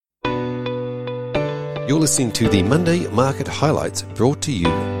You're listening to the Monday Market Highlights brought to you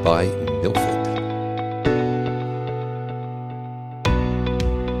by Milford.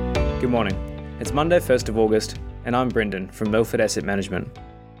 Good morning. It's Monday 1st of August and I'm Brendan from Milford Asset Management.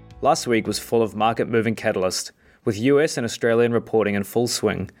 Last week was full of market-moving catalysts, with US and Australian reporting in full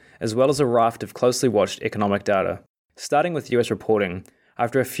swing, as well as a raft of closely watched economic data. Starting with US reporting,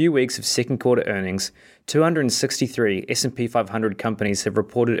 after a few weeks of second quarter earnings, 263 S&P 500 companies have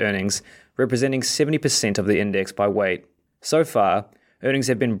reported earnings representing 70% of the index by weight. So far, earnings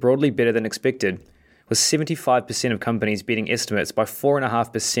have been broadly better than expected, with 75% of companies beating estimates by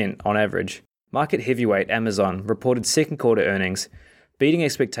 4.5% on average. Market heavyweight Amazon reported second quarter earnings, beating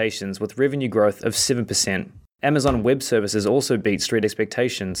expectations with revenue growth of 7%. Amazon Web Services also beat street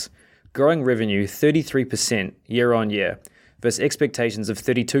expectations, growing revenue 33% year on year, versus expectations of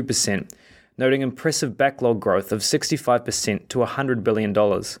 32%, noting impressive backlog growth of 65% to $100 billion.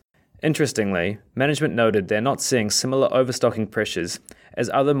 Interestingly, management noted they're not seeing similar overstocking pressures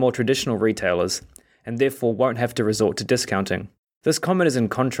as other more traditional retailers, and therefore won't have to resort to discounting. This comment is in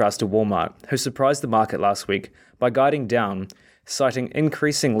contrast to Walmart, who surprised the market last week by guiding down, citing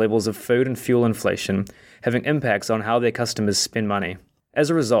increasing levels of food and fuel inflation having impacts on how their customers spend money. As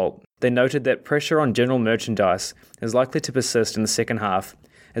a result, they noted that pressure on general merchandise is likely to persist in the second half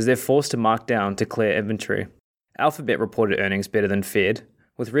as they're forced to mark down to clear inventory. Alphabet reported earnings better than feared,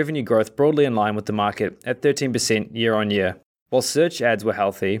 with revenue growth broadly in line with the market at 13% year on year. While search ads were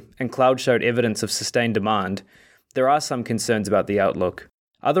healthy and cloud showed evidence of sustained demand, there are some concerns about the outlook.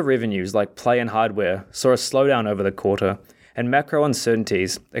 Other revenues like Play and hardware saw a slowdown over the quarter, and macro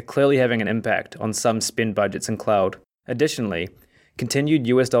uncertainties are clearly having an impact on some spend budgets in cloud. Additionally, continued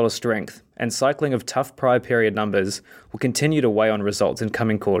US dollar strength and cycling of tough prior period numbers will continue to weigh on results in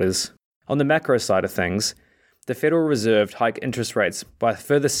coming quarters. On the macro side of things, the Federal Reserve hiked interest rates by a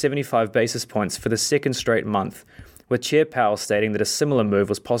further 75 basis points for the second straight month, with Chair Powell stating that a similar move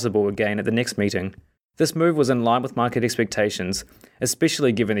was possible again at the next meeting. This move was in line with market expectations,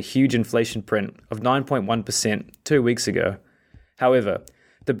 especially given the huge inflation print of 9.1% 2 weeks ago. However,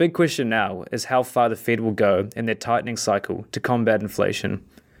 the big question now is how far the Fed will go in their tightening cycle to combat inflation.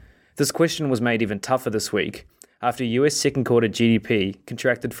 This question was made even tougher this week after US second quarter GDP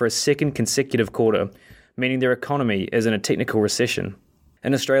contracted for a second consecutive quarter, meaning their economy is in a technical recession.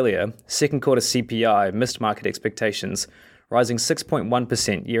 In Australia, second quarter CPI missed market expectations, rising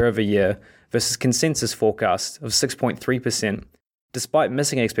 6.1% year over year versus consensus forecasts of 6.3%. Despite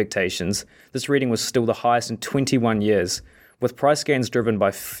missing expectations, this reading was still the highest in 21 years, with price gains driven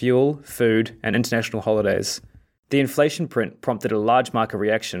by fuel, food, and international holidays. The inflation print prompted a large market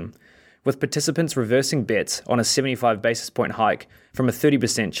reaction, with participants reversing bets on a 75 basis point hike from a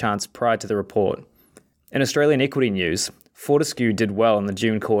 30% chance prior to the report. In Australian equity news, Fortescue did well in the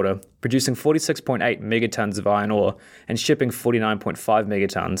June quarter, producing 46.8 megatons of iron ore and shipping 49.5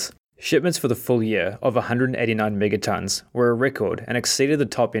 megatons. Shipments for the full year of 189 megatons were a record and exceeded the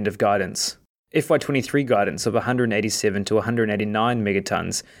top end of guidance. FY23 guidance of 187 to 189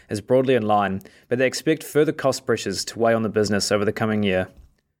 megatons is broadly in line, but they expect further cost pressures to weigh on the business over the coming year.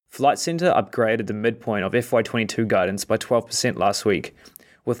 Flight Centre upgraded the midpoint of FY22 guidance by 12% last week,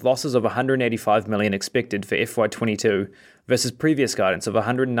 with losses of $185 million expected for FY22 versus previous guidance of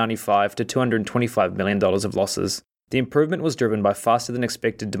 $195 to $225 million of losses. The improvement was driven by faster than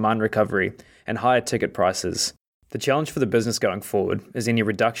expected demand recovery and higher ticket prices. The challenge for the business going forward is any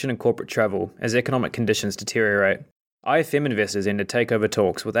reduction in corporate travel as economic conditions deteriorate. IFM investors ended takeover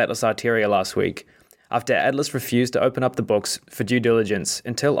talks with Atlas Arteria last week, after Atlas refused to open up the books for due diligence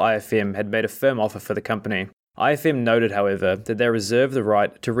until IFM had made a firm offer for the company. IFM noted, however, that they reserve the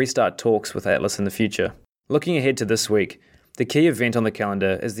right to restart talks with Atlas in the future. Looking ahead to this week, the key event on the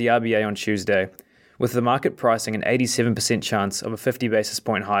calendar is the RBA on Tuesday, with the market pricing an 87% chance of a 50 basis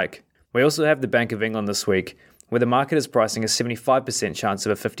point hike. We also have the Bank of England this week, where the market is pricing a 75% chance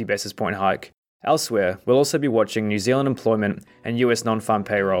of a 50 basis point hike. Elsewhere, we'll also be watching New Zealand employment and US non-farm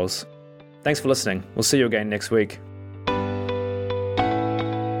payrolls. Thanks for listening. We'll see you again next week.